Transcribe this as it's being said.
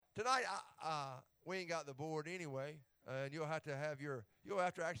Tonight, we ain't got the board anyway, and you'll have to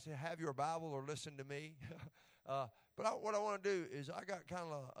actually have your Bible or listen to me. But what I want to do is I got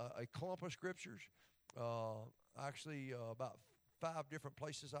kind of a clump of scriptures, about 5 different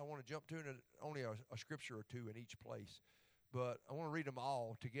places I want to jump to, and only a scripture or 2 in each place. But I want to read them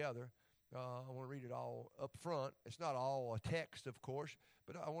all together. I want to read it all up front. It's not all a text, of course,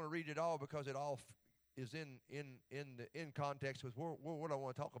 but I want to read it all because it all is in context with what I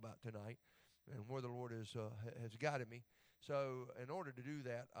want to talk about tonight and where the Lord has guided me. So in order to do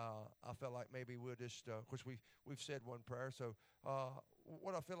that, I felt like maybe we'll just, of course, we've said one prayer. So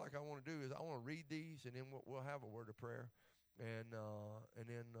what I feel like I want to do is I want to read these, and then we'll have a word of prayer, and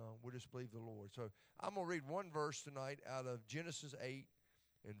then we'll just believe the Lord. So I'm going to read one verse tonight out of Genesis 8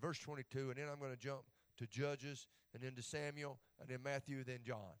 and verse 22, and then I'm going to jump to Judges, and then to Samuel, and then Matthew, then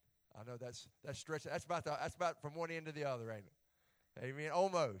John. I know that's stretching. That's about from one end to the other, ain't it? Amen.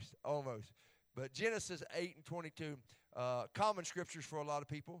 Almost. But Genesis 8 and 22, common scriptures for a lot of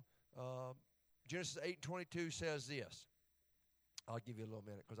people. Genesis 8 and 22 says this. I'll give you a little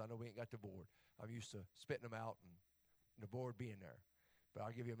minute because I know we ain't got the board. I'm used to spitting them out and the board being there. But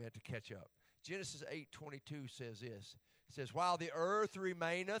I'll give you a minute to catch up. Genesis 8:22 says this. It says, while the earth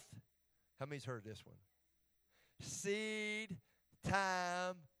remaineth, how many's heard this one? Seed,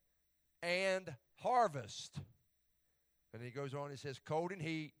 time, and harvest. And he goes on, he says, cold and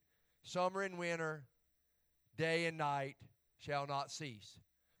heat, summer and winter, day and night shall not cease.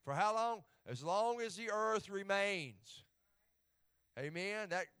 For how long? As long as the earth remains. Amen?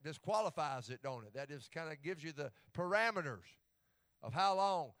 That disqualifies it, don't it? That just kind of gives you the parameters of how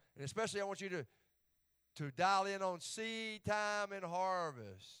long. And especially I want you to dial in on seed, time, and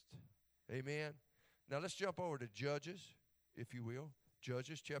harvest. Amen? Now let's jump over to Judges, if you will.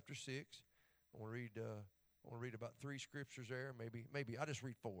 Judges chapter 6. I want to read about 3 scriptures there. Maybe I'll just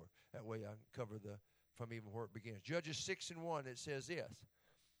read 4. That way I can cover from even where it begins. Judges 6 and 1, it says this.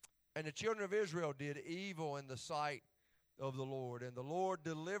 And the children of Israel did evil in the sight of the Lord, and the Lord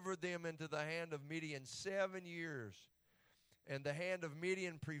delivered them into the hand of Midian 7 years. And the hand of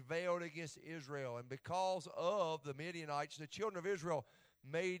Midian prevailed against Israel. And because of the Midianites, the children of Israel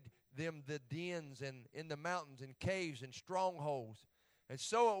made them the dens and in the mountains and caves and strongholds. And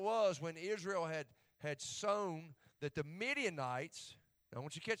so it was when Israel had sown that the Midianites, now I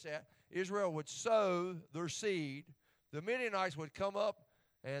want you to catch that, Israel would sow their seed. The Midianites would come up,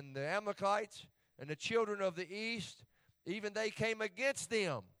 and the Amalekites and the children of the east, even they came against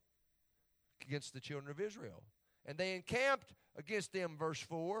them, against the children of Israel. And they encamped against them, verse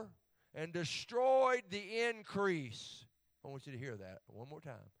 4, and destroyed the increase. I want you to hear that one more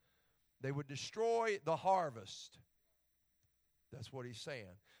time. They would destroy the harvest. That's what he's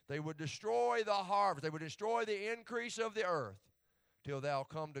saying. They would destroy the harvest. They would destroy the increase of the earth till thou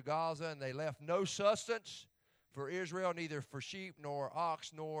come to Gaza, and they left no sustenance for Israel, neither for sheep, nor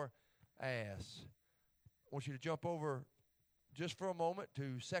ox, nor ass. I want you to jump over just for a moment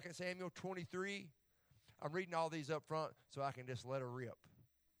to 2 Samuel 23. I'm reading all these up front so I can just let her rip.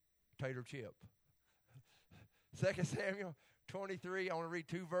 Tater chip. 2 Samuel 23, I want to read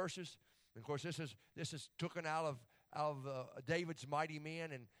 2 verses. And of course, this is taken out of David's mighty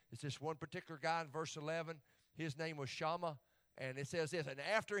men, and it's this one particular guy in verse 11. His name was Shammah, and it says this, and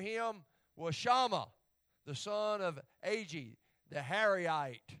after him was Shammah, the son of Agi, the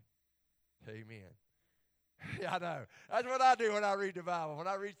Hariite. Amen. Yeah, I know. That's what I do when I read the Bible. When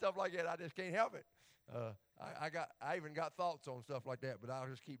I read stuff like that, I just can't help it. I even got thoughts on stuff like that, but I'll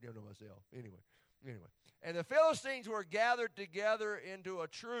just keep them to myself. Anyway. And the Philistines were gathered together into a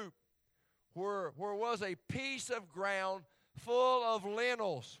troop where was a piece of ground full of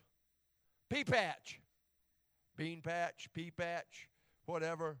lentils, pea patch, bean patch, pea patch,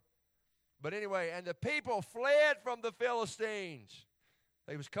 whatever. But anyway, and the people fled from the Philistines.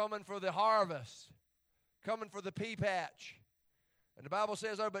 They was coming for the harvest, coming for the pea patch. And the Bible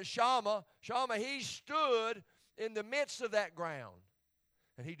says, but Shammah, he stood in the midst of that ground,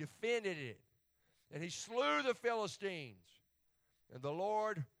 and he defended it, and he slew the Philistines, and the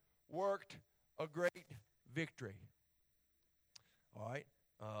Lord worked a great victory. All right,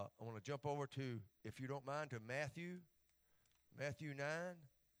 I want to jump over to, if you don't mind, to Matthew 9.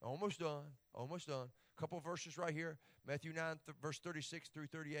 Almost done. A couple of verses right here. Matthew 9, verse 36 through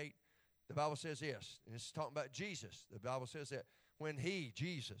 38. The Bible says this, and it's talking about Jesus. The Bible says that when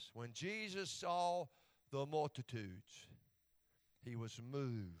Jesus saw the multitudes, he was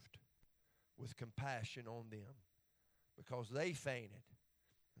moved with compassion on them because they fainted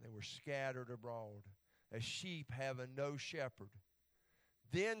and they were scattered abroad as sheep having no shepherd.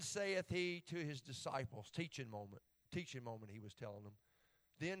 Then saith he to his disciples, teaching moment he was telling them,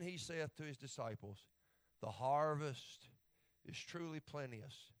 Then he saith to his disciples, the harvest is truly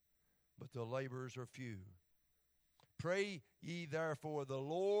plenteous, but the laborers are few. Pray ye therefore the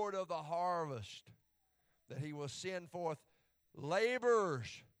Lord of the harvest, that he will send forth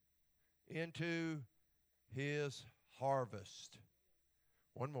laborers into his harvest.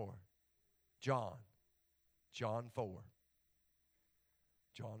 One more. John 4.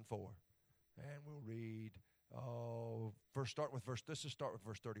 John 4. And we'll read, let's start with verse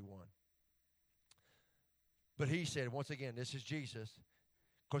 31. But he said, once again, this is Jesus.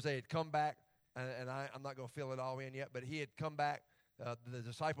 Of course, they had come back, and I'm not going to fill it all in yet, but he had come back. The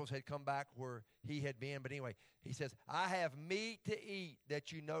disciples had come back where he had been. But anyway, he says, I have meat to eat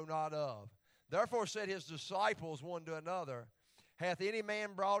that you know not of. Therefore said his disciples one to another, hath any man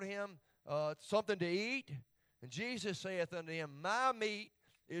brought him something to eat? And Jesus saith unto him, my meat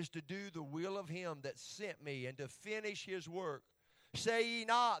is to do the will of him that sent me, and to finish his work. Say ye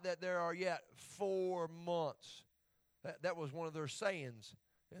not that there are yet 4 months. That was one of their sayings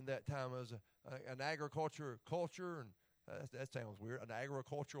in that time. It was an agriculture culture, and that sounds weird, an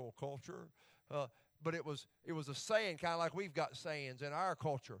agricultural culture. But it was a saying, kind of like we've got sayings in our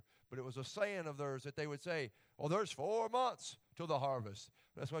culture. But it was a saying of theirs that they would say, oh, there's 4 months till the harvest.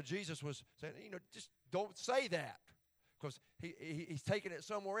 That's why Jesus was saying, just don't say that, because he's taking it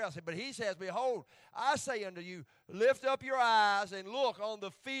somewhere else. But he says, behold, I say unto you, lift up your eyes and look on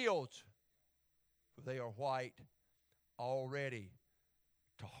the fields, for they are white already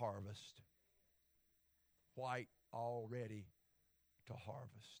to harvest. White already to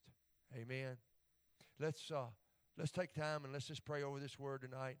harvest. Amen. Let's take time and let's just pray over this word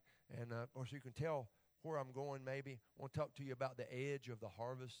tonight. And of course, you can tell where I'm going maybe. I want to talk to you about the edge of the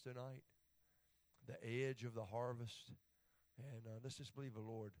harvest tonight. The edge of the harvest. And let's just believe the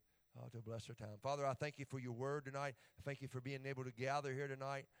Lord to bless our time. Father, I thank you for your word tonight. I thank you for being able to gather here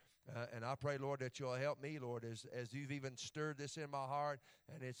tonight. And I pray, Lord, that you'll help me, Lord, as you've even stirred this in my heart,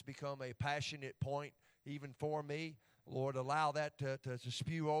 and it's become a passionate point even for me. Lord, allow that to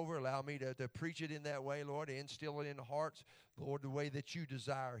spew over. Allow me to preach it in that way, Lord, to instill it in the hearts, Lord, the way that you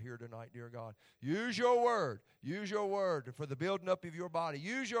desire here tonight, dear God. Use your word. Use your word for the building up of your body.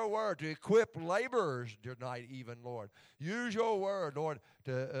 Use your word to equip laborers tonight even, Lord. Use your word, Lord,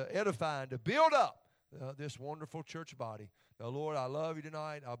 to edify and to build up this wonderful church body. Now, Lord, I love you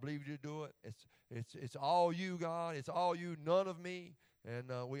tonight. I believe you to do it. It's all you, God. It's all you, none of me.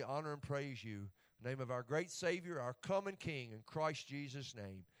 And we honor and praise you. In the name of our great Savior, our coming King, in Christ Jesus'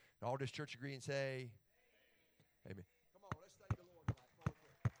 name. And all this church agree and say, amen. Come on, let's thank the Lord tonight.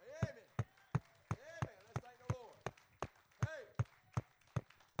 Amen. Amen. Let's thank the Lord. Hey.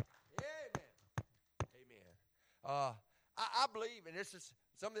 Amen. Amen. I believe, and this is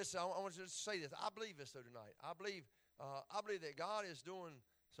some of this. I want to just say this. I believe this though tonight. I believe that God is doing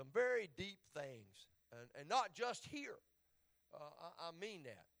some very deep things, and not just here. I mean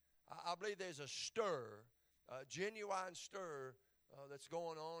that. I believe there's a stir, a genuine stir that's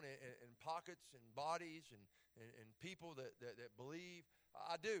going on in pockets and bodies and people that believe.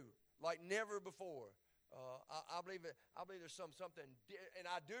 I do, like never before. I believe there's something, and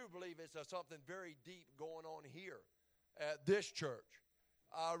I do believe it's something very deep going on here at this church.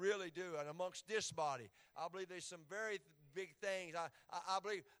 I really do, and amongst this body, I believe there's some very big things. I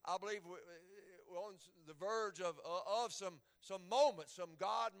believe we're on the verge of some moments, some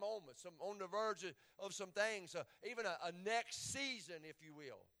God moments, on the verge of some things, even a next season, if you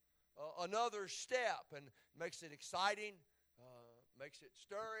will, another step, and makes it exciting, makes it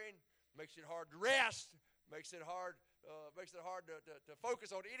stirring, makes it hard to rest, makes it hard to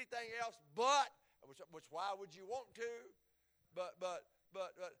focus on anything else. But which why would you want to? But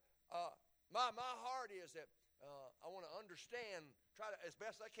my heart is that I want to understand, try to as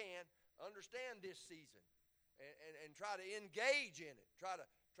best I can understand this season, and try to engage in it, try to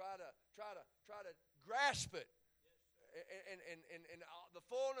grasp it, and the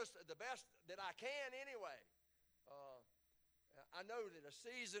fullness, the best that I can anyway. I know that a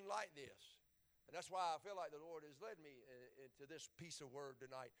season like this, and that's why I feel like the Lord has led me into this piece of word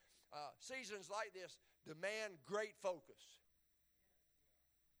tonight. Seasons like this demand great focus.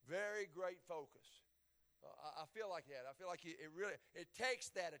 Very great focus. I feel like that. I feel like it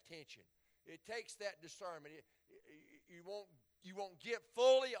takes that attention. It takes that discernment. You won't get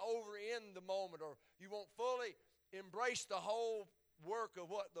fully over in the moment, or you won't fully embrace the whole work of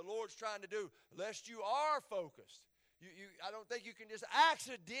what the Lord's trying to do, lest you are focused. I don't think you can just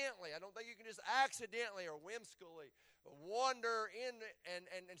accidentally or whimsically wander in it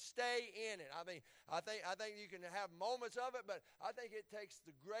and stay in it. I think you can have moments of it, but I think it takes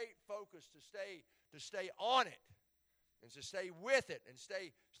the great focus to stay on it. And so stay with it and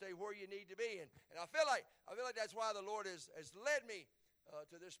stay where you need to be. And I feel like that's why the Lord has led me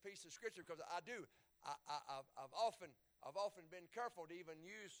to this piece of Scripture, because I've often been careful to even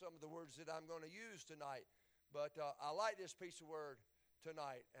use some of the words that I'm going to use tonight. But I like this piece of word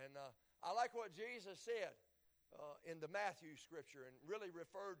tonight. And I like what Jesus said in the Matthew Scripture, and really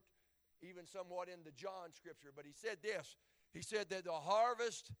referred even somewhat in the John Scripture. But he said this. He said that the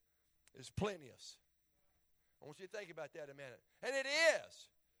harvest is plenteous. I want you to think about that a minute. And it is.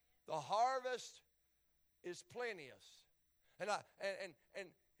 The harvest is plenteous. And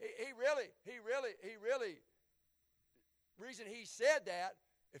he really, reason he said that,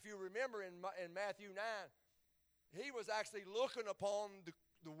 if you remember in Matthew 9, he was actually looking upon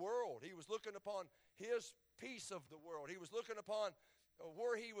the world. He was looking upon his piece of the world. He was looking upon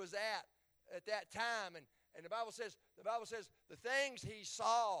where he was at that time. And the Bible says the things he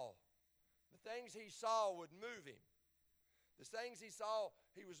saw would move him. The things he saw,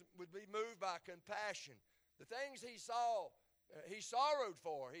 would be moved by compassion. The things he saw, he sorrowed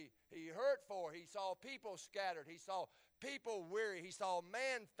for. He hurt for. He saw people scattered. He saw people weary. He saw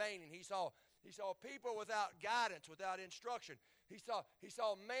man fainting. He saw people without guidance, without instruction. He saw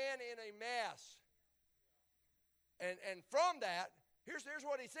man in a mess. And from that, here's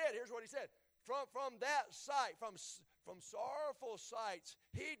what he said. Here's what he said. From that sight, from sorrowful sights,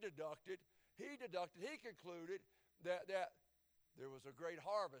 he concluded that there was a great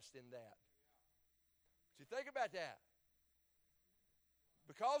harvest in that. See, think about that.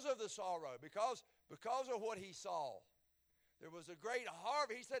 Because of the sorrow, because of what he saw, there was a great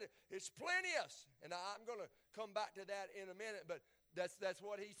harvest. He said it's plenteous. And I'm going to come back to that in a minute, but that's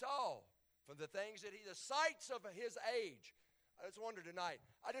what he saw. From the things that the sights of his age. I just wonder tonight,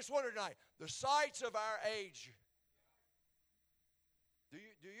 the sights of our age, do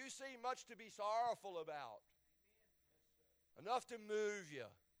you see much to be sorrowful about? Enough to move you.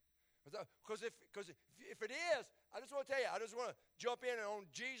 Because if it is, I just want to tell you, I just want to jump in on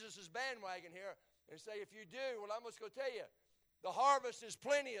Jesus' bandwagon here and say, if you do, well, I'm just going to tell you, the harvest is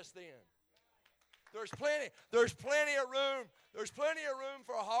plenteous then. There's plenty of room. There's plenty of room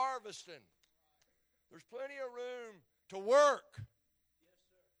for harvesting. There's plenty of room to work.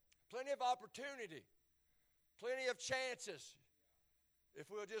 Plenty of opportunity. Plenty of chances.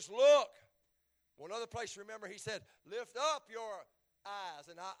 If we'll just look. One other place, remember, he said, lift up your eyes.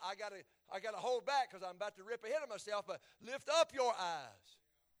 And I gotta hold back because I'm about to rip ahead of myself, but lift up your eyes.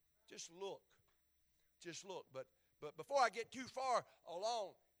 Just look. Just look. But before I get too far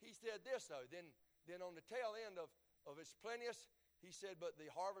along, he said this though. Then on the tail end of its plenteous, he said, but the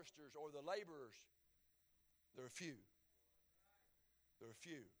harvesters or the laborers, they're few. They're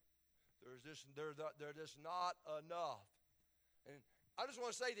few. They're just not enough. And I just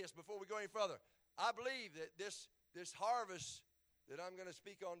want to say this before we go any further. I believe that this harvest that I'm going to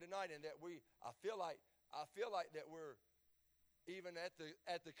speak on tonight, and that I feel like that we're even at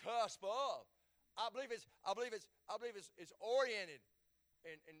the cusp of. I believe it's oriented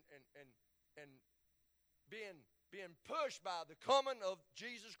and being pushed by the coming of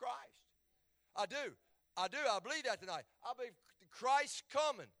Jesus Christ. I do. I believe that tonight. I believe Christ's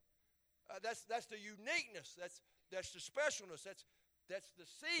coming. That's the uniqueness. That's the specialness. That's the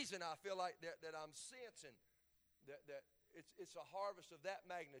season. I feel like that I'm sensing that it's a harvest of that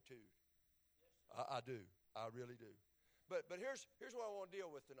magnitude. I do. I really do. But here's what I want to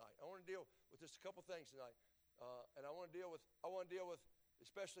deal with tonight. I want to deal with just a couple things tonight, and I want to deal with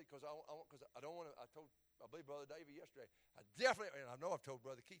especially because I don't want to. I believe Brother David yesterday. I know I've told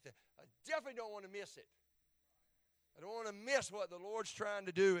Brother Keith that I definitely don't want to miss it. I don't want to miss what the Lord's trying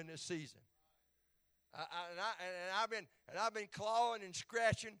to do in this season. I've been clawing and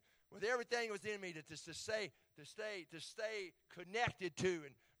scratching with everything within me to stay connected to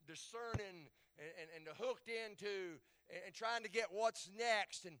and discerning and hooked into and trying to get what's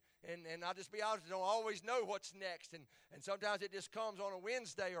next. And I'll just be honest, I don't always know what's next. And sometimes it just comes on a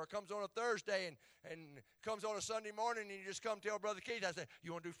Wednesday or it comes on a Thursday and comes on a Sunday morning and you just come tell Brother Keith, I say,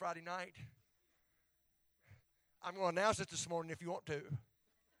 you want to do Friday night? I'm going to announce it this morning if you want to.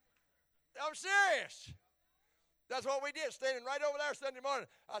 I'm serious. That's what we did, standing right over there Sunday morning.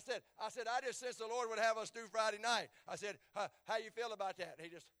 I said, I just sensed the Lord would have us do Friday night. I said, how you feel about that? And he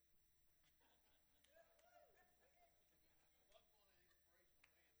just...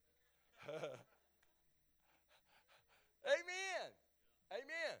 Amen.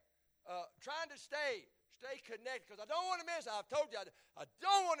 Amen. Trying to stay connected because I don't want to miss. I've told you I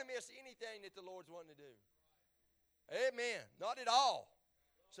don't want to miss anything that the Lord's wanting to do. Amen. Not at all.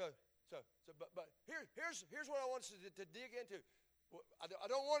 But here's what I want us to dig into. I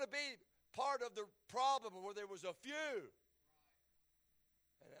don't want to be part of the problem where there was a few.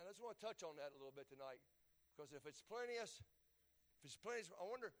 And I just want to touch on that a little bit tonight, because if it's plenteous, I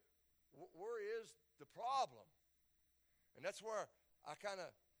wonder where is the problem? And that's where I kind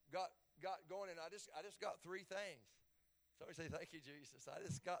of got going, and I just got three things. Somebody say, thank you, Jesus. I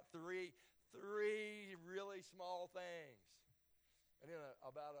just got three really small things. And then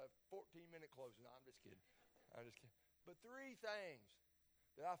about a 14-minute closing. No, I'm just kidding. But three things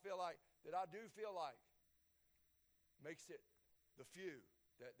that I do feel like makes it the few,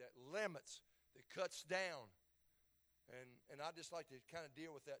 that limits, that cuts down. And I'd just like to kind of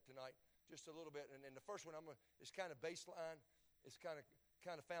deal with that tonight just a little bit. And the first one is kind of baseline. It's kind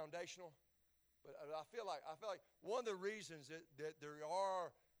of foundational. But I feel like one of the reasons that there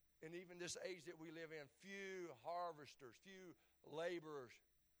are, in even this age that we live in, few harvesters, few laborers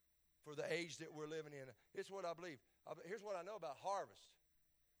for the age that we're living in. It's what I believe. Here's what I know about harvest.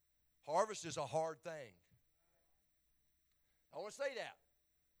 Harvest is a hard thing. I want to say that.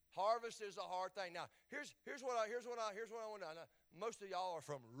 Harvest is a hard thing. Now, here's what I want to know. Most of y'all are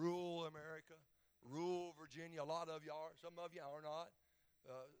from rural America, rural Virginia. A lot of y'all are. Some of you are not.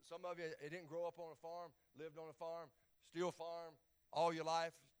 Some of you didn't grow up on a farm, lived on a farm, still farm all your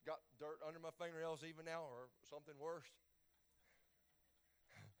life. Got dirt under my fingernails even now, or something worse.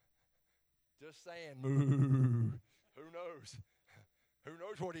 Just saying, moo. Who knows? Who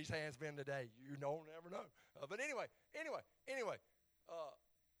knows what his hand's been today? You don't never know. But anyway,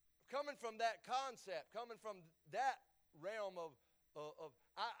 coming from that concept, coming from that realm of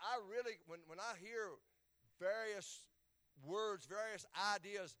I really, when I hear various words, various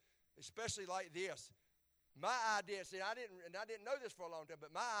ideas, especially like this, my idea, see, I didn't know this for a long time,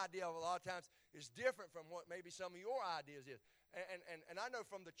 but my idea a lot of times is different from what maybe some of your ideas is. And I know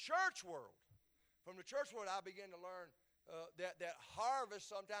from the church world, I begin to learn that harvest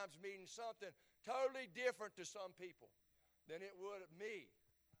sometimes means something totally different to some people than it would me,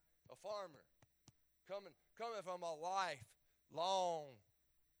 a farmer, coming from a lifelong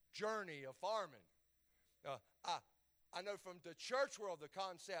journey of farming. I know from the church world the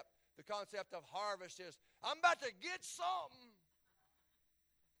concept of harvest is, I'm about to get something.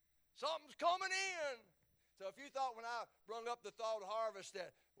 Something's coming in. So if you thought when I brung up the thought of harvest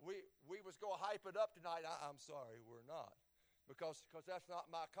that we was going to hype it up tonight, I'm sorry, we're not. Because that's not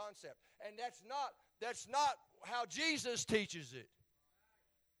my concept. And that's not how Jesus teaches it.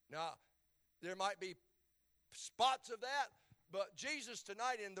 Now, there might be spots of that, but Jesus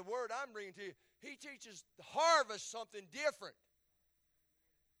tonight in the word I'm bringing to you, he teaches harvest something different.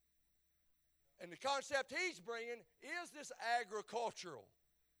 And the concept he's bringing is this agricultural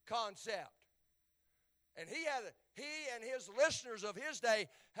concept. And he and his listeners of his day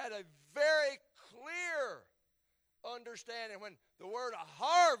had a very clear understanding. When the word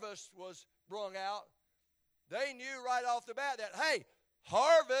harvest was brung out, they knew right off the bat that, hey,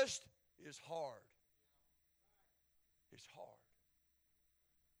 harvest is hard. It's hard.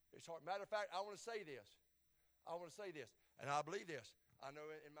 It's hard. Matter of fact, I want to say this. And I believe this. I know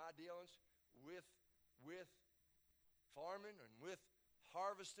in my dealings with farming and with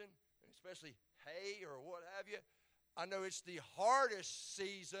harvesting, and especially hay or what have you, I know it's the hardest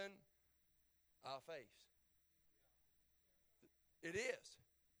season I face. It is.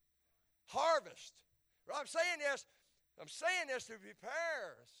 Harvest. I'm saying this to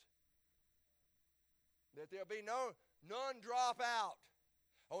prepare us that there'll be none drop out.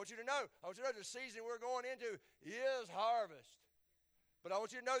 I want you to know the season we're going into is harvest. But I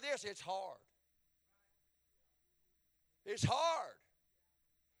want you to know this, it's hard. It's hard.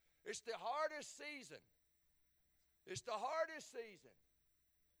 It's the hardest season. It's the hardest season.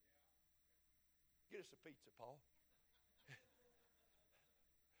 Get us a pizza, Paul.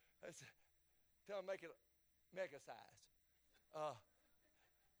 Tell them make it mega size. I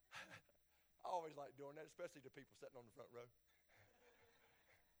always like doing that, especially to people sitting on the front row.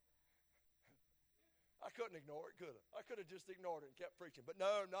 I couldn't ignore it, could I? I could have just ignored it and kept preaching, but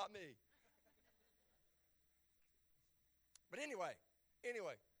no, not me. But anyway,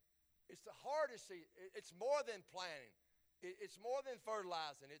 it's the hardest season. It's more than planting. It's more than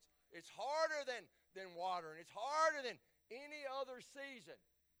fertilizing. It's harder than watering. It's harder than any other season.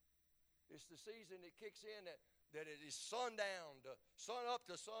 It's the season that kicks in that it is sundown, sun up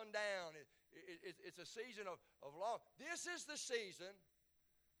to sundown. It's a season of long. This is the season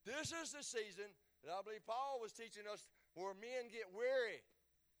that I believe Paul was teaching us where men get weary.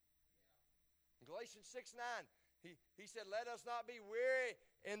 In Galatians 6:9, he said, let us not be weary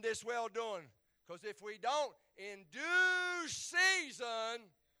in this well-doing, because if we don't, in due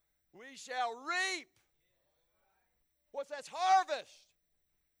season, we shall reap. What's that? Harvest.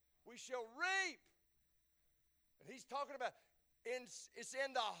 we shall reap. And he's talking about, it's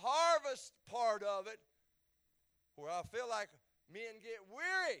in the harvest part of it where I feel like men get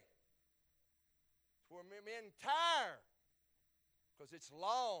weary. It's where men tire because it's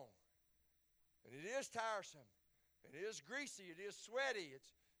long. And it is tiresome. It is greasy. It is sweaty.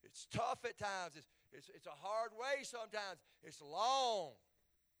 It's tough at times. It's a hard way sometimes. It's long.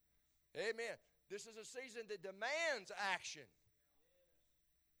 Amen. This is a season that demands action.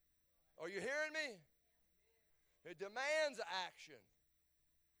 Are you hearing me? It demands action.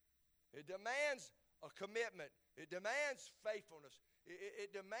 It demands a commitment. It demands faithfulness.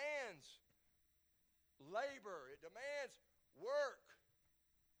 It demands labor. It demands work.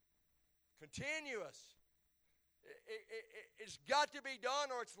 Continuous. It's got to be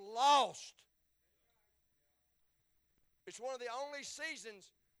done or it's lost. It's one of the only seasons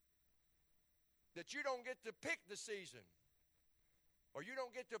that you don't get to pick the season. Or you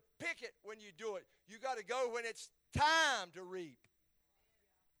don't get to pick it when you do it. You got to go when it's time to reap.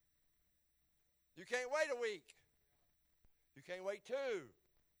 You can't wait a week. You can't wait 2.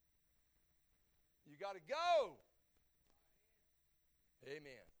 You got to go.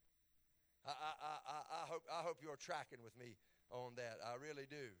 Amen. I hope you're tracking with me on that. I really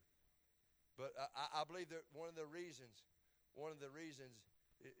do. But I believe that one of the reasons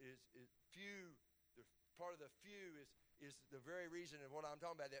is few. Part of the few is the very reason of what I'm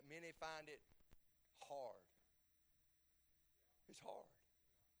talking about, that many find it hard. It's hard.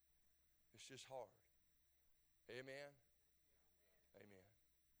 It's just hard. Amen. Amen.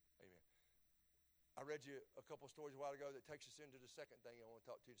 Amen. I read you a couple stories a while ago that takes us into the second thing I want to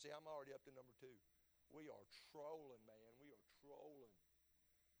talk to you. See, I'm already up to number 2. We are trolling, man. We are trolling.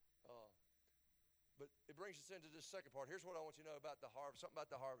 But it brings us into this second part. Here's what I want you to know about the harvest, something about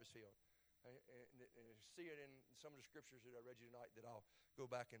the harvest field. And see it in some of the scriptures that I read you tonight that I'll go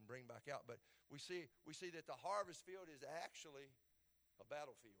back and bring back out. But we see that the harvest field is actually a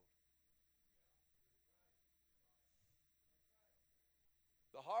battlefield.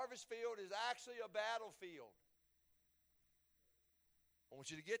 The harvest field is actually a battlefield. I want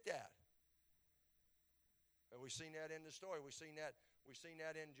you to get that. And we've seen that in the story. We've seen that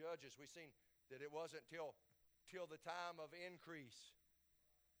in Judges. We've seen that it wasn't till the time of increase.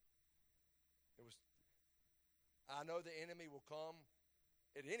 I know the enemy will come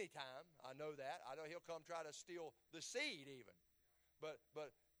at any time. I know that. I know he'll come try to steal the seed even. But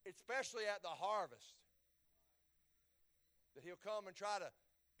especially at the harvest. That he'll come and try to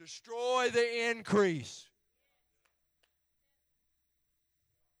destroy the increase.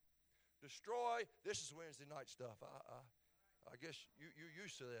 Destroy. This is Wednesday night stuff. I guess you're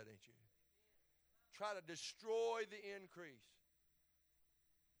used to that, ain't you? Try to destroy the increase.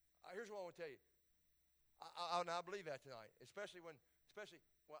 Here's what I want to tell you. I believe that tonight, especially, well,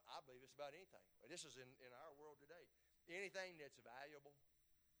 I believe it's about anything. This is in our world today. Anything that's valuable,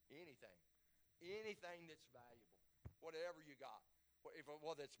 anything that's valuable, whatever you got,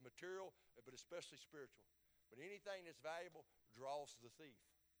 whether it's material, but especially spiritual. But anything that's valuable draws the thief.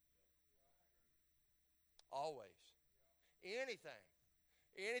 Always. Anything.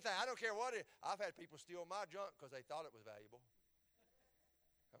 I don't care what it is. I've had people steal my junk because they thought it was valuable.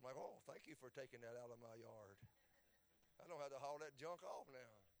 I'm like, oh, thank you for taking that out of my yard. I don't have to haul that junk off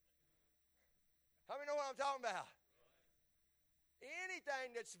now. How many know what I'm talking about?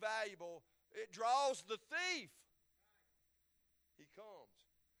 Anything that's valuable, it draws the thief. He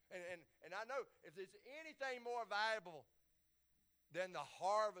comes. And I know if there's anything more valuable than the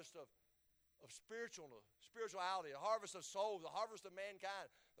harvest of spirituality, the harvest of souls, the harvest of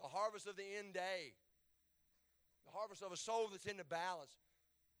mankind, the harvest of the end day, the harvest of a soul that's in the balance,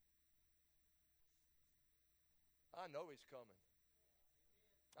 I know he's coming.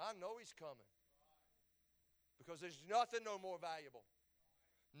 I know he's coming. Because there's nothing no more valuable.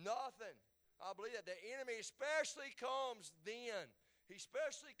 Nothing. I believe that. The enemy especially comes then. He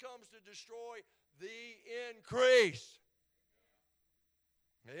especially comes to destroy the increase.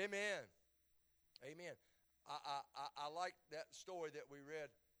 Amen. Amen. I like that story that we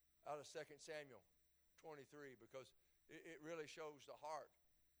read out of 2 Samuel 23 because it really shows the heart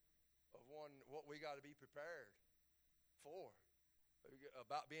of what we got to be prepared for,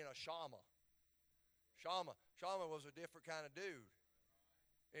 about being a Shammah. Shammah was a different kind of dude.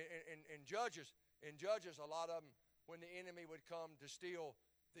 In Judges, a lot of them, when the enemy would come to steal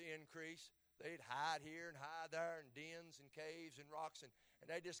the increase, they'd hide here and hide there in dens and caves and rocks, and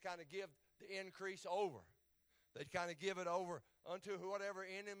they just kind of give the increase over. They'd kind of give it over unto whatever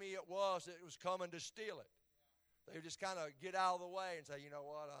enemy it was that was coming to steal it. They would just kind of get out of the way and say, you know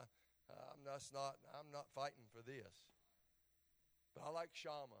what, I'm not fighting for this. But I like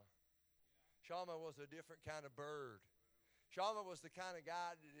Shammah. Shammah was a different kind of bird. Shammah was the kind of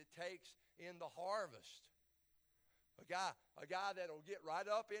guy that it takes in the harvest. A guy that'll get right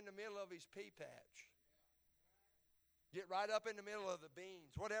up in the middle of his pea patch. Get right up in the middle of the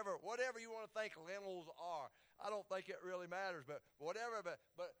beans. Whatever you want to think lentils are. I don't think it really matters, but whatever. But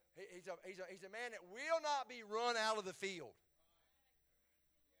he's a man that will not be run out of the field.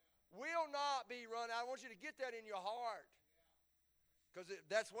 Will not be run out. I want you to get that in your heart. Because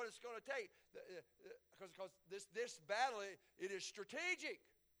that's what it's going to take. Because this battle, it is strategic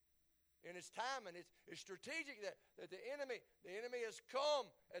in its time, and it's strategic that the enemy has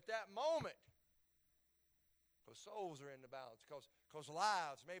come at that moment. Because souls are in the balance. Because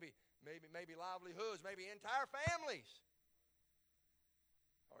lives, maybe livelihoods, maybe entire families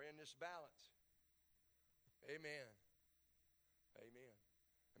are in this balance. Amen. Amen.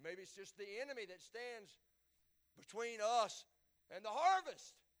 And maybe it's just the enemy that stands between us and the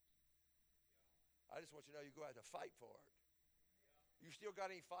harvest. I just want you to know you go out to fight for it. You still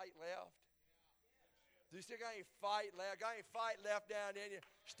got any fight left? Do you still got any fight left? Got any fight left down in you?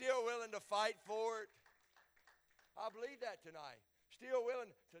 Still willing to fight for it? I believe that tonight. Still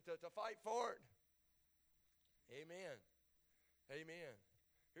willing to fight for it? Amen. Amen.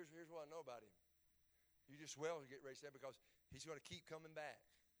 Here's what I know about him. You just get ready to say it, because he's going to keep coming back.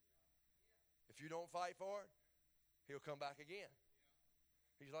 If you don't fight for it, he'll come back again.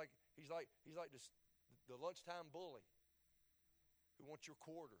 He's like the lunchtime bully who wants your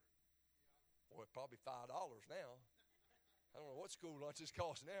quarter. Well, probably $5 now. I don't know what school lunches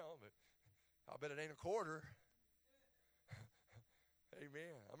cost now, but I bet it ain't a quarter.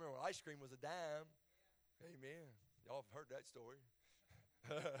 Amen. I remember when ice cream was a dime. Amen. Y'all have heard that story.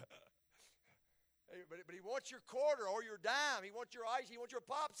 But he wants your quarter or your dime. He wants your ice. He wants your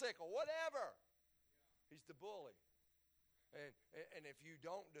popsicle, whatever. He's the bully. And if you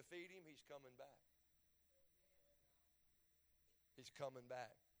don't defeat him, he's coming back. He's coming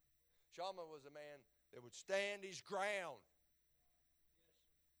back. Shammah was a man that would stand his ground.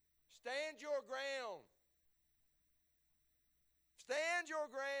 Stand your ground. Stand your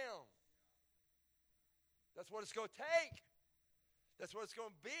ground. That's what it's going to take. That's what it's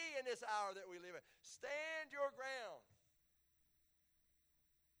going to be in this hour that we live in. Stand your ground.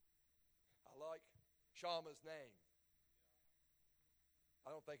 I like Shammah's name. I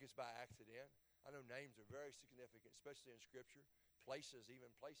don't think it's by accident. I know names are very significant, especially in Scripture. Places,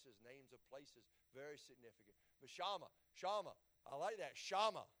 names of places, very significant. But Shammah, I like that.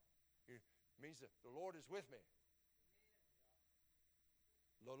 Shammah. It means that the Lord is with me.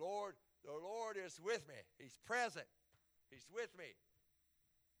 The Lord is with me. He's present. He's with me.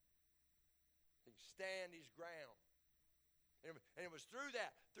 He can stand his ground. And it was through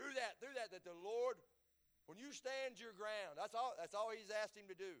that the Lord, when you stand your ground, that's all he's asked him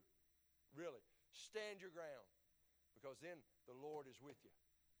to do. Really. Stand your ground. Because then the Lord is with you.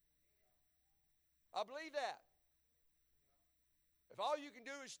 I believe that. If all you can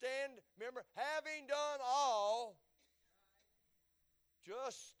do is stand, remember, having done all,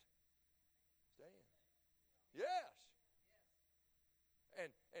 just stand. Yes.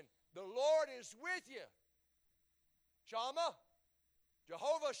 And the Lord is with you. Shammah.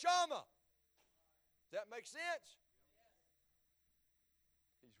 Jehovah Shammah. Does that make sense?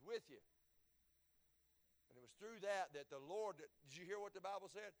 He's with you. And it was through that the Lord, did you hear what the Bible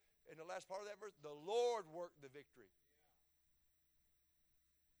said in the last part of that verse? The Lord worked the victory.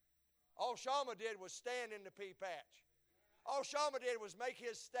 All Shammah did was stand in the pea patch. All Shammah did was make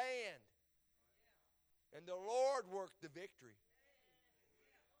his stand. And the Lord worked the victory.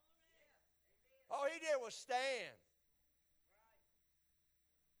 All he did was stand.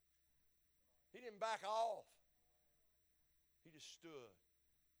 He didn't back off. He just stood.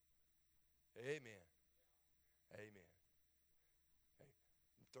 Amen. Amen. Hey,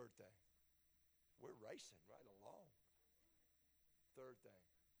 third thing. We're racing right along. Third thing.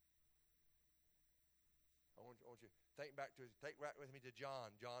 I want you to take right with me to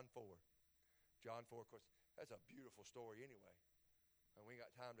John 4. John 4, of course, that's a beautiful story anyway. And we ain't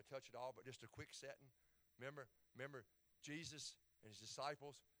got time to touch it all, but just a quick setting. Remember Jesus and his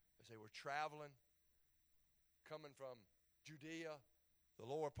disciples, as they were traveling, coming from Judea, the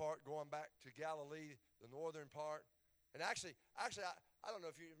lower part, going back to Galilee, the northern part. And actually, I don't know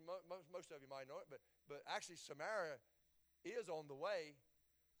if you, most of you might know it, but actually Samaria is on the way.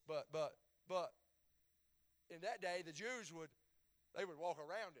 But in that day, the Jews would walk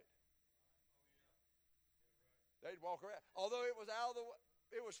around it. They'd walk around. Although it was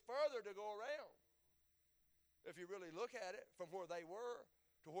it was further to go around. If you really look at it, from where they were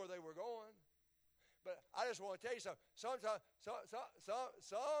to where they were going. But I just want to tell you something. Sometimes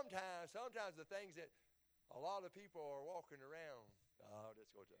the things that a lot of people are walking around. Oh, let's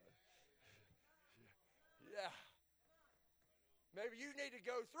go to that. Yeah. Maybe you need to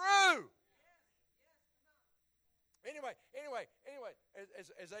go through. Anyway,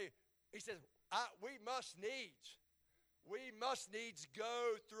 he says, we must needs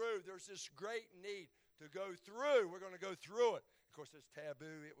go through. There's this great need to go through. We're going to go through it. Of course, it's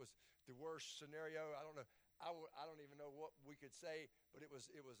taboo. It was the worst scenario. I don't know. I don't even know what we could say, but it was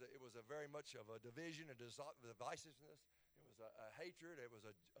a very much of a division, a divisiveness. It was a hatred. It was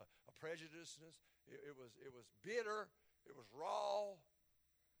a prejudiceness. It was bitter. It was raw,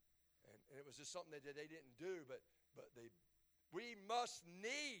 and it was just something that they didn't do. But we must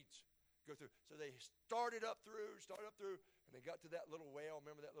needs go through. So they started up through, and they got to that little well.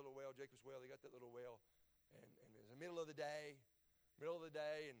 Remember that little well, Jacob's well? They got that little well, and it was the middle of the day,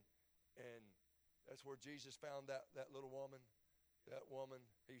 and that's where Jesus found that little woman. That woman,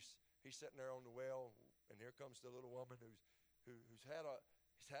 he's sitting there on the well, and here comes the little woman who's had a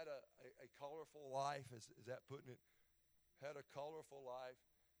colorful life. Is that putting it? Had a colorful life.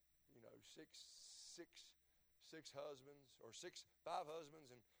 You know, six husbands, or five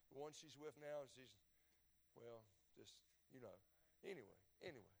husbands, and the one she's with now, she's, well, just, you know. Anyway.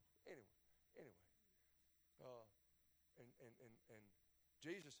 And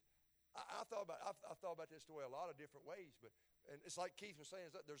Jesus, I thought about this story a lot of different ways, and it's like Keith was saying,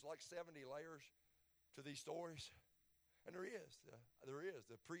 there's like 70 layers to these stories, and there is.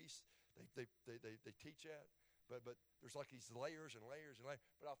 The priests, they teach that, but there's like these layers and layers and layers.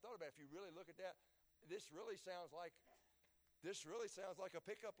 But I've thought about it, if you really look at that, this really sounds like a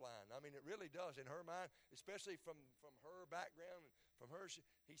pickup line. I mean, it really does in her mind, especially from her background, from her.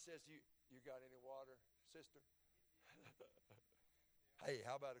 He says, "You got any water, sister?" Hey,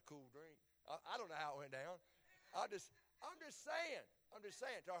 how about a cool drink? I don't know how it went down. I'm just saying.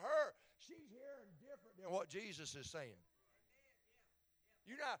 To her, she's hearing different than what Jesus is saying.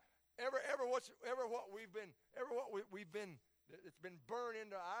 You know, what we've been, it's been burned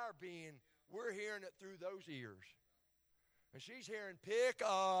into our being. We're hearing it through those ears. And she's hearing, pick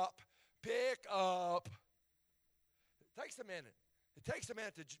up. It takes a minute. It takes a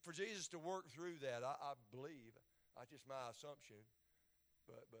minute for Jesus to work through that, I believe. That's just my assumption.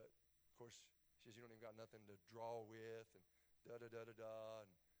 But of course, she says, you don't even got nothing to draw with, and da-da-da-da-da.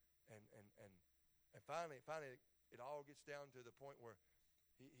 And finally, it all gets down to the point where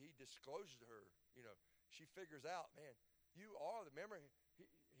he discloses to her, you know, she figures out, man, you are the memory.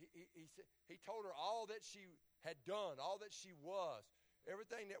 He told her all that she had done, all that she was,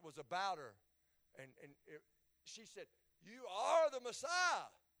 everything that was about her. And she said, you are the Messiah.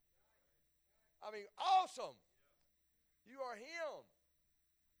 I mean, awesome. You are him.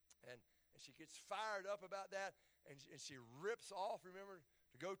 And she gets fired up about that, and she rips off, remember,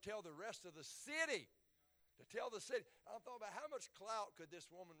 to go tell the rest of the city. To tell the city. I'm thought about how much clout could this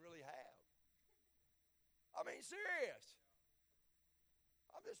woman really have? I mean, serious.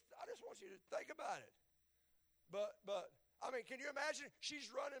 I just want you to think about it. But I mean, can you imagine? She's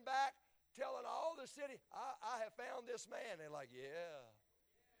running back, telling all the city, I have found this man. They're like, yeah,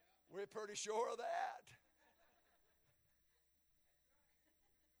 we're pretty sure of that.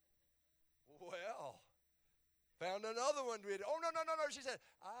 Well, found another one. Oh, no. She said,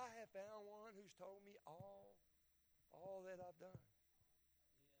 I have found one who's told me all that I've done.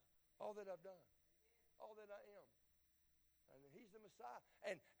 All that I've done. All that I am. And he's the Messiah.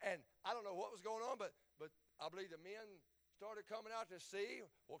 And I don't know what was going on, but I believe the men started coming out to see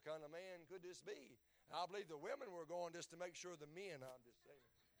what kind of man could this be. And I believe the women were going just to make sure the men, I'm just saying.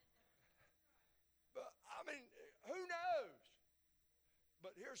 But, I mean, who knows?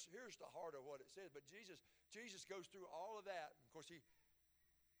 But here's the heart of what it says. But Jesus goes through all of that. Of course, he's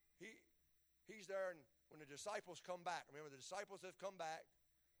there, and when the disciples come back, remember the disciples have come back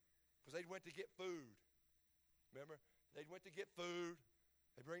because they went to get food. Remember, they went to get food.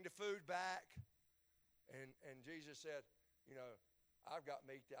 They bring the food back, and Jesus said, you know, I've got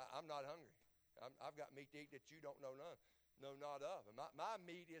meat. I'm not hungry. I've got meat to eat that you don't know not of. And my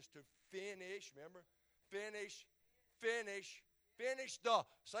meat is to finish. Remember, finish the,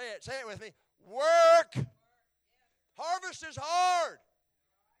 say it with me, work. Harvest is hard.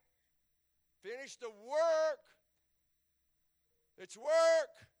 Finish the work. It's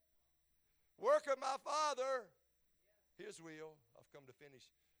work. Work of my Father. His will. I've come to finish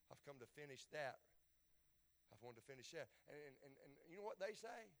that. I've wanted to finish that. And you know what they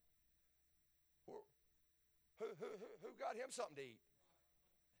say? Who got him something to eat?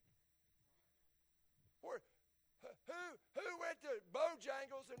 Who went to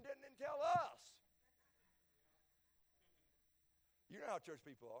Bojangles and didn't tell us? You know how church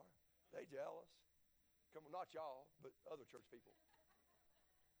people are. They jealous. Come on, not y'all, but other church people.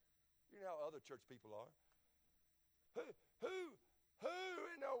 You know how other church people are. Who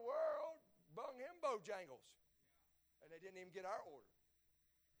in the world bung him Bojangles? And they didn't even get our order.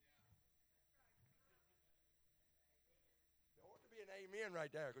 There ought to be an amen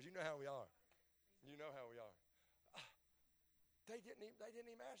right there, because you know how we are. You know how we are. They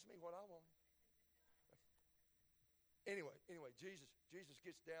didn't even ask me what I wanted. Anyway, Jesus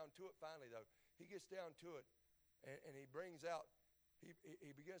gets down to it finally, though. He gets down to it, and he brings out,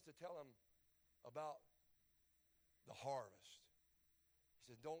 he begins to tell them about the harvest.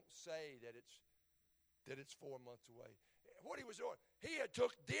 He said, don't say that it's 4 months away. What he was doing, he had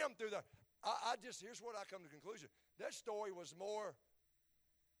took them through here's what I come to the conclusion. That story was more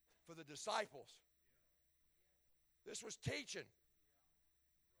for the disciples. This was teaching.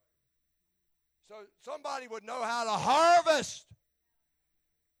 So somebody would know how to harvest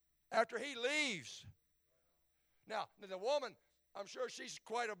after he leaves. Now, the woman, I'm sure she's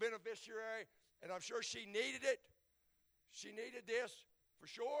quite a beneficiary, and I'm sure she needed it. She needed this for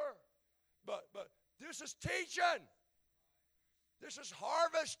sure. But this is teaching. This is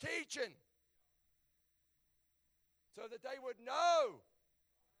harvest teaching. So that they would know.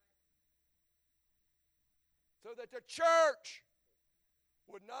 So that the church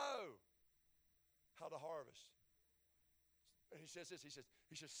would know how to harvest. And he says this, he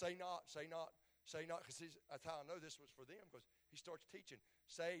says, say not, because that's how I know this was for them, because he starts teaching.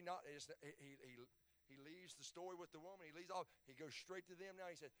 Say not, he leaves the story with the woman, he leaves off, he goes straight to them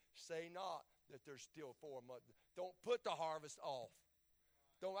now, he says, say not that there's still 4 months. Don't put the harvest off.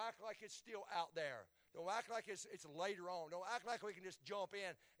 Don't act like it's still out there. Don't act like it's later on. Don't act like we can just jump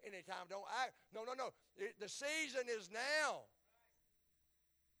in anytime. Don't act, no. The season is now.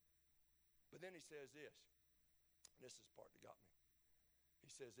 But then he says this, and this is the part that got me. He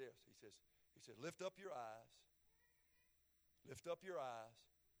says this, he says, lift up your eyes. Lift up your eyes.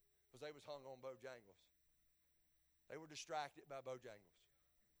 Because they was hung on Bojangles. They were distracted by Bojangles.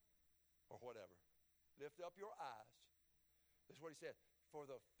 Or whatever. Lift up your eyes. This is what he said. For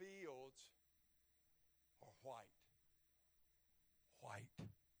the fields are white. White.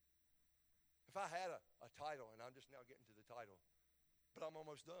 If I had a title, and I'm just now getting to the title, but I'm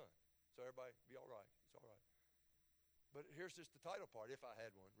almost done. So everybody be all right. It's all right. But here's just the title part. If I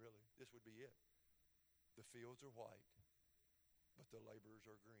had one, really, this would be it. The fields are white, but the laborers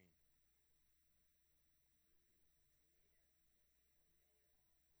are green.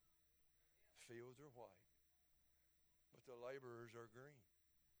 Fields are white, but the laborers are green.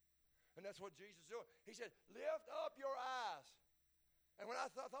 And that's what Jesus is doing. He said, lift up your eyes. And when I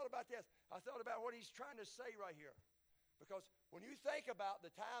thought about this, I thought about what he's trying to say right here. Because when you think about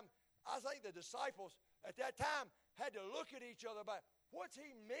the time, I think the disciples at that time had to look at each other about, what's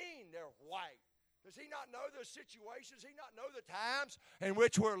he mean they're white? Does he not know the situations? Does he not know the times in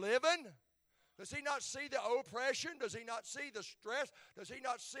which we're living? Does he not see the oppression? Does he not see the stress? Does he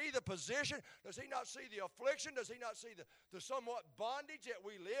not see the position? Does he not see the affliction? Does he not see the somewhat bondage that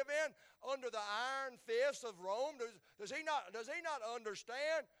we live in under the iron fists of Rome? Does he not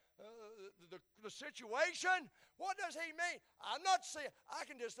understand the situation? What does he mean? I'm not saying, I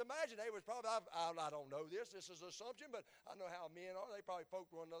can just imagine they was probably, I don't know this is an assumption, but I know how men are. They probably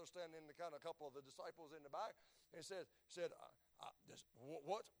poked one another standing in the kind of couple of the disciples in the back and said,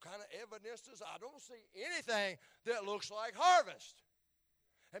 what kind of evidence does I don't see anything that looks like harvest.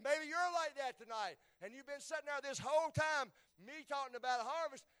 And maybe you're like that tonight, and you've been sitting there this whole time, me talking about a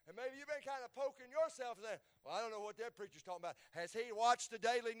harvest, and maybe you've been kind of poking yourself and saying, well, I don't know what that preacher's talking about. Has he watched the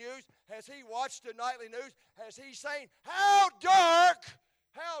daily news? Has he watched the nightly news? Has he seen how dark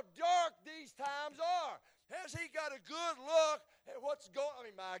these times are? Has he got a good look at what's going on? I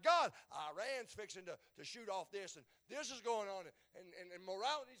mean, my God, Iran's fixing to shoot off this, and this is going on, and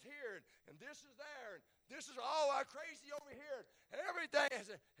morality's here, and this is there, and this is all crazy over here, and everything.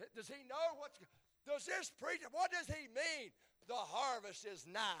 Does he know does this preacher, what does he mean? The harvest is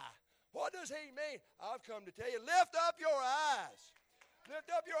nigh. What does he mean? I've come to tell you, lift up your eyes. Lift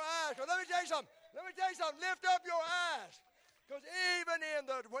up your eyes. Let me tell you something. Lift up your eyes. Because even in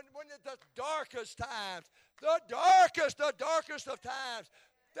the darkest times, the darkest of times,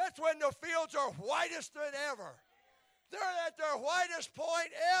 that's when the fields are whitest than ever. They're at their whitest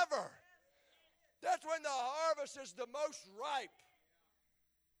point ever. That's when the harvest is the most ripe.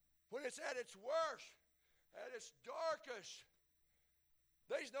 When it's at its worst, at its darkest.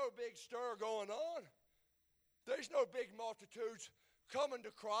 There's no big stir going on. There's no big multitudes coming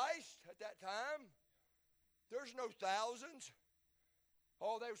to Christ at that time. There's no thousands.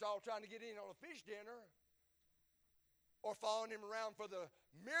 Oh, they was all trying to get in on a fish dinner. or following him around for the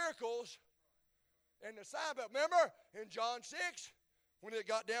miracles and the sign. But remember in John 6, when it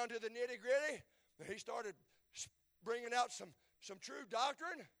got down to the nitty-gritty, he started bringing out some true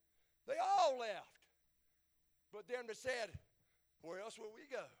doctrine. They all left. But them that said, where else will we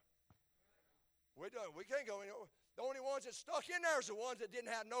go? We can't go anywhere. The only ones that stuck in there is the ones that didn't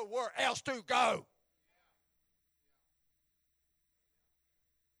have nowhere else to go.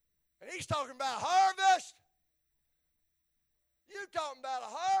 And he's talking about harvest. You talking about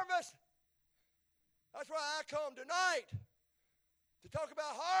a harvest. That's why I come tonight, to talk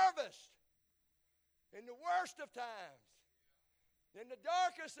about harvest in the worst of times, in the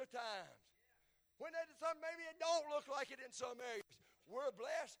darkest of times, when maybe it don't look like it in some areas. We're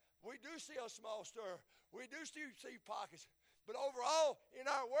blessed. We do see a small stir. We do see pockets. But overall, in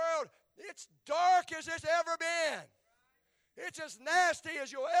our world, it's dark as it's ever been. It's as nasty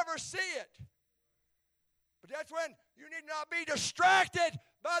as you'll ever see it. But that's when you need not be distracted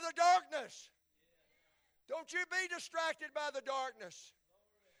by the darkness. Don't you be distracted by the darkness.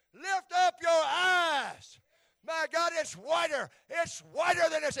 Lift up your eyes. My God, it's whiter. It's whiter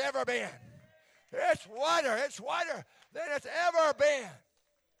than it's ever been. It's whiter. It's whiter than it's ever been.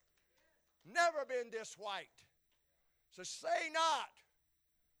 Never been this white. So say not.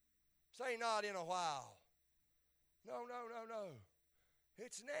 Say not in a while. No.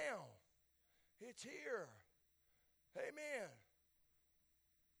 It's now. It's here. Amen.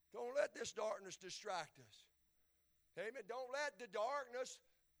 Don't let this darkness distract us. Amen. Don't let the darkness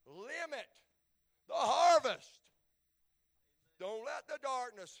limit the harvest. Don't let the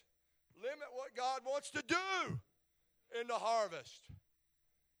darkness limit what God wants to do in the harvest.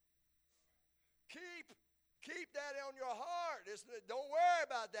 Keep that on your heart. Don't worry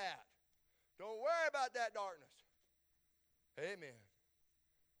about that. Don't worry about that darkness. Amen.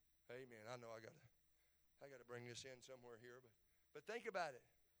 Amen. I know I got to bring this in somewhere here, but think about it.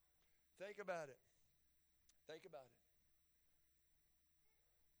 Think about it. Think about it.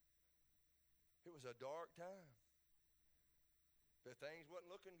 It was a dark time. The things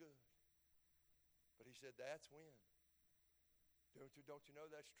wasn't looking good. But he said, that's when. Don't you know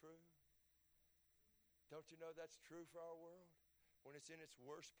that's true? Don't you know that's true for our world? When it's in its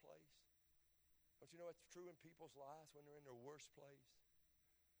worst place? Don't you know it's true in people's lives when they're in their worst place?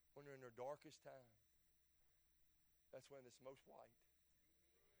 When they're in their darkest time? That's when it's most white.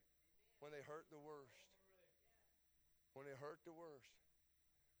 When they hurt the worst. When they hurt the worst.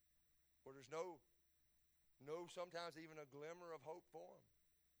 Where there's no sometimes even a glimmer of hope for them.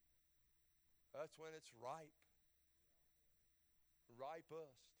 That's when it's ripe.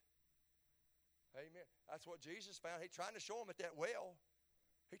 Ripest. Amen. That's what Jesus found. He tried to show them at that well.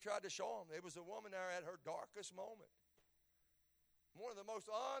 He tried to show them. It was a woman there at her darkest moment. One of the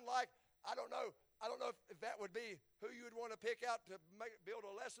most unlike, I don't know if that would be who you would want to pick out to build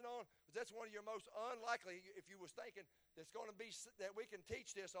a lesson on. But that's one of your most unlikely, if you was thinking that's going to be, that we can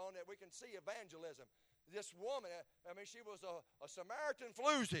teach this on, that we can see evangelism. This woman, she was a Samaritan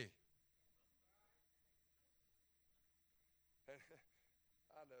floozy.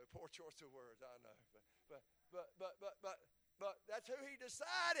 I know, poor choice of words, I know. But that's who he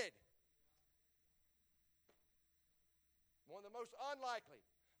decided. One of the most unlikely.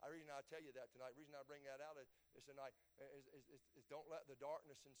 The reason I tell you that tonight, the reason I bring that out is tonight is don't let the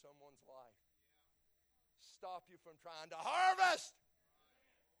darkness in someone's life stop you from trying to harvest.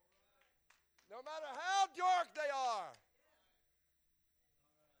 No matter how dark they are.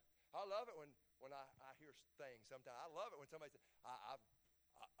 I love it when I hear things sometimes. I love it when somebody says,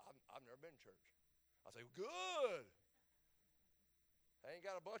 I've never been to church. I say, good. I ain't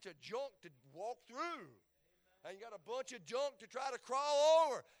got a bunch of junk to walk through. I ain't got a bunch of junk to try to crawl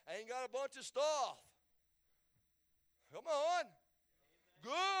over. I ain't got a bunch of stuff. Come on. Amen.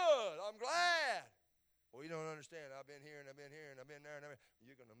 Good. I'm glad. Well, you don't understand. I've been here and I've been here and I've been there and I've been.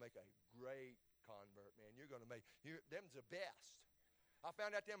 You're going to make a great convert, man. You're going to make, them's the best. I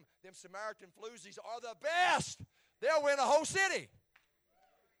found out them Samaritan floozies are the best. They'll win a whole city.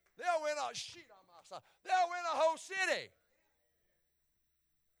 They'll win a whole city.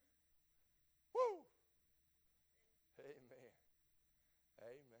 Woo. Amen.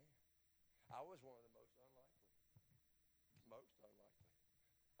 Amen. I was one of the most unlikely. Most unlikely.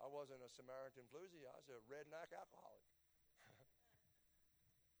 I wasn't a Samaritan floozy. I was a redneck alcoholic.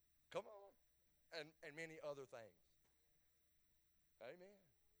 Come on. And many other things. Amen.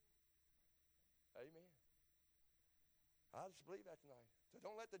 Amen. I just believe that tonight. So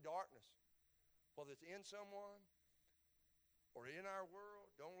don't let the darkness, whether it's in someone or in our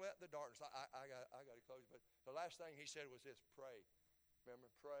world, don't let the darkness. I got to close, but the last thing he said was this: pray. Remember,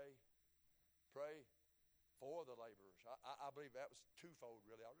 pray for the laborers. I believe that was twofold,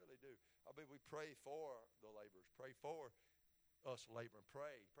 really. I really do. I believe we pray for the laborers. Pray for us laboring.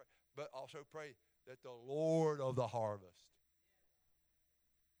 Pray. But also pray that the Lord of the harvest.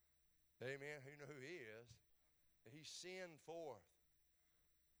 Amen. You know who He is. That He send forth.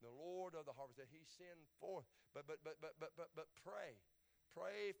 The Lord of the harvest. That He send forth. But pray.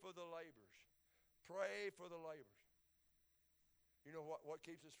 Pray for the laborers. Pray for the laborers. You know what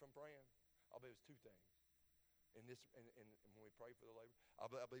keeps us from praying? I believe it's two things. In when we pray for the labor, I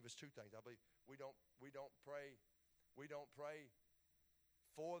believe it's two things. I believe we don't pray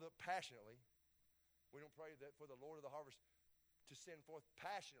for the passionately. We don't pray that for the Lord of the harvest to send forth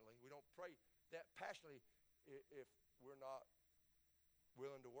passionately. We don't pray that passionately if we're not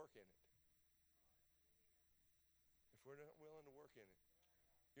willing to work in it. If we're not willing to work in it,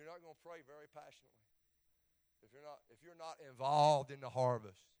 you're not going to pray very passionately. If you're not involved in the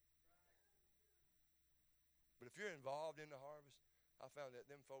harvest. But if you're involved in the harvest, I found that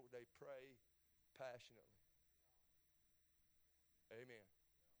them folk, they pray passionately. Amen.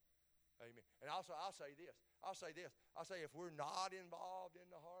 Amen. And also, I'll say this. I'll say if we're not involved in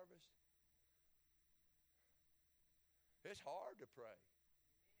the harvest, it's hard to pray.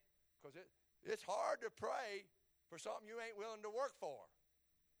 Because it's hard to pray for something you ain't willing to work for.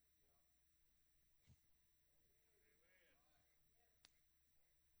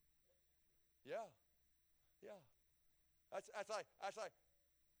 Yeah. Yeah. That's like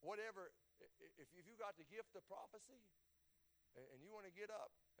whatever. If you got the gift of prophecy and you want to get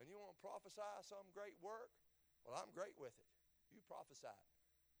up and you want to prophesy some great work, well, I'm great with it. You prophesy it.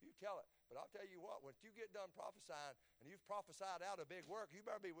 You tell it. But I'll tell you what, once you get done prophesying and you've prophesied out a big work, you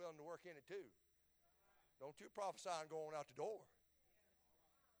better be willing to work in it too. Don't you prophesy and go on out the door.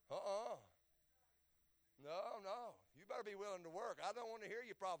 No. You better be willing to work. I don't want to hear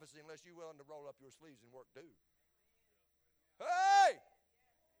you prophecy unless you're willing to roll up your sleeves and work too. Hey!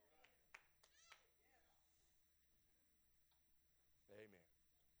 Amen.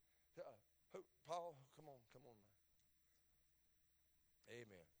 Paul, come on now.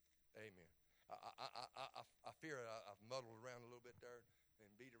 Amen. I fear I've muddled around a little bit there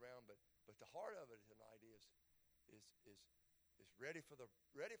and beat around, but the heart of it tonight is ready for the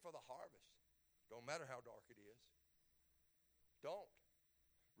harvest. Don't matter how dark it is. Don't.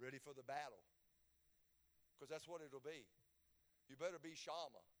 Ready for the battle. Because that's what it'll be. You better be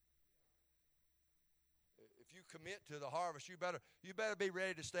Shammah. If you commit to the harvest, you better be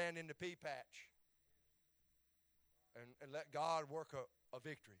ready to stand in the pea patch and let God work a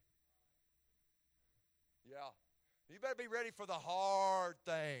victory. Yeah. You better be ready for the hard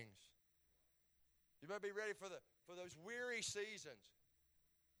things. You better be ready for those weary seasons.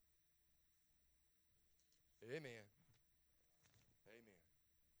 Amen.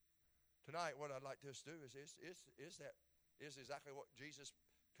 Tonight, what I'd like us to do is exactly what Jesus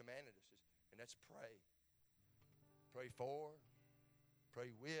commanded us, and that's pray. Pray for, pray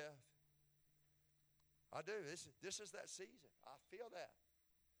with. I do. This is that season. I feel that.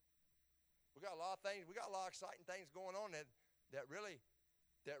 We got a lot of things. We got a lot of exciting things going on that really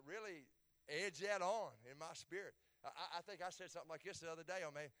edge that on in my spirit. I think I said something like this the other day,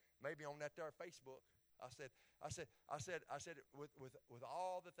 or maybe on that there Facebook. I said, with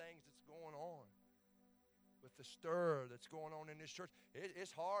all the things that's going on, with the stir that's going on in this church,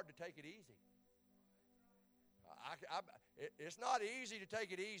 it's hard to take it easy. It's not easy to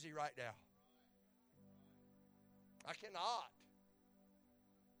take it easy right now. I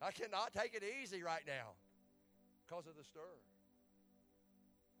cannot take it easy right now because of the stir.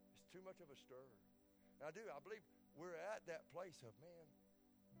 It's too much of a stir. And I believe we're at that place of, man,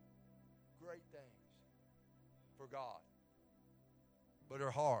 great things for God, but are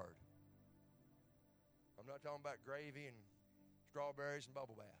hard. I'm not talking about gravy and strawberries and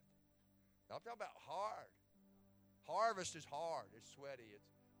bubble bath. I'm talking about hard. Harvest is hard. It's sweaty. It's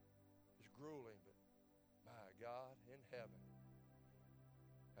grueling. But my God, in heaven,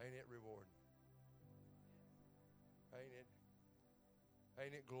 ain't it rewarding? Ain't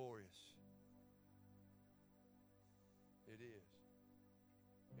it glorious? It is.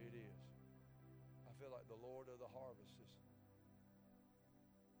 It is. I feel like the Lord of the harvest is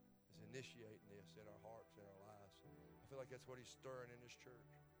initiating this in our hearts, in our lives. I feel like that's what He's stirring in this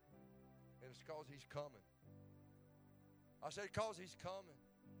church. And it's because He's coming. I said because He's coming.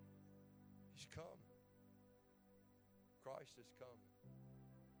 He's coming. Christ is coming.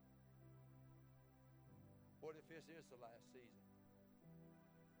 What if this is the last season?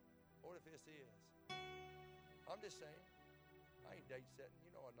 What if this is? I'm just saying. I ain't date setting. You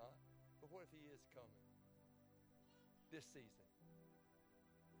know I'm not. But what if He is coming this season?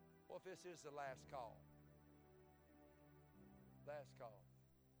 What if this is the last call? Last call.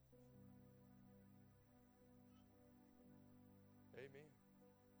 Amen.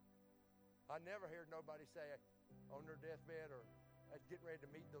 I never heard nobody say on their deathbed or getting ready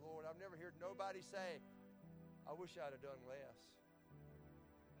to meet the Lord, I've never heard nobody say, I wish I'd have done less.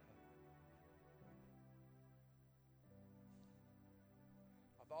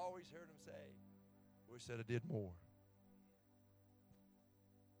 I've always heard them say, wish I'd have did more.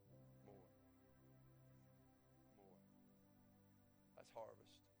 More. More. That's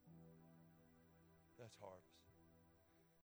harvest. That's harvest.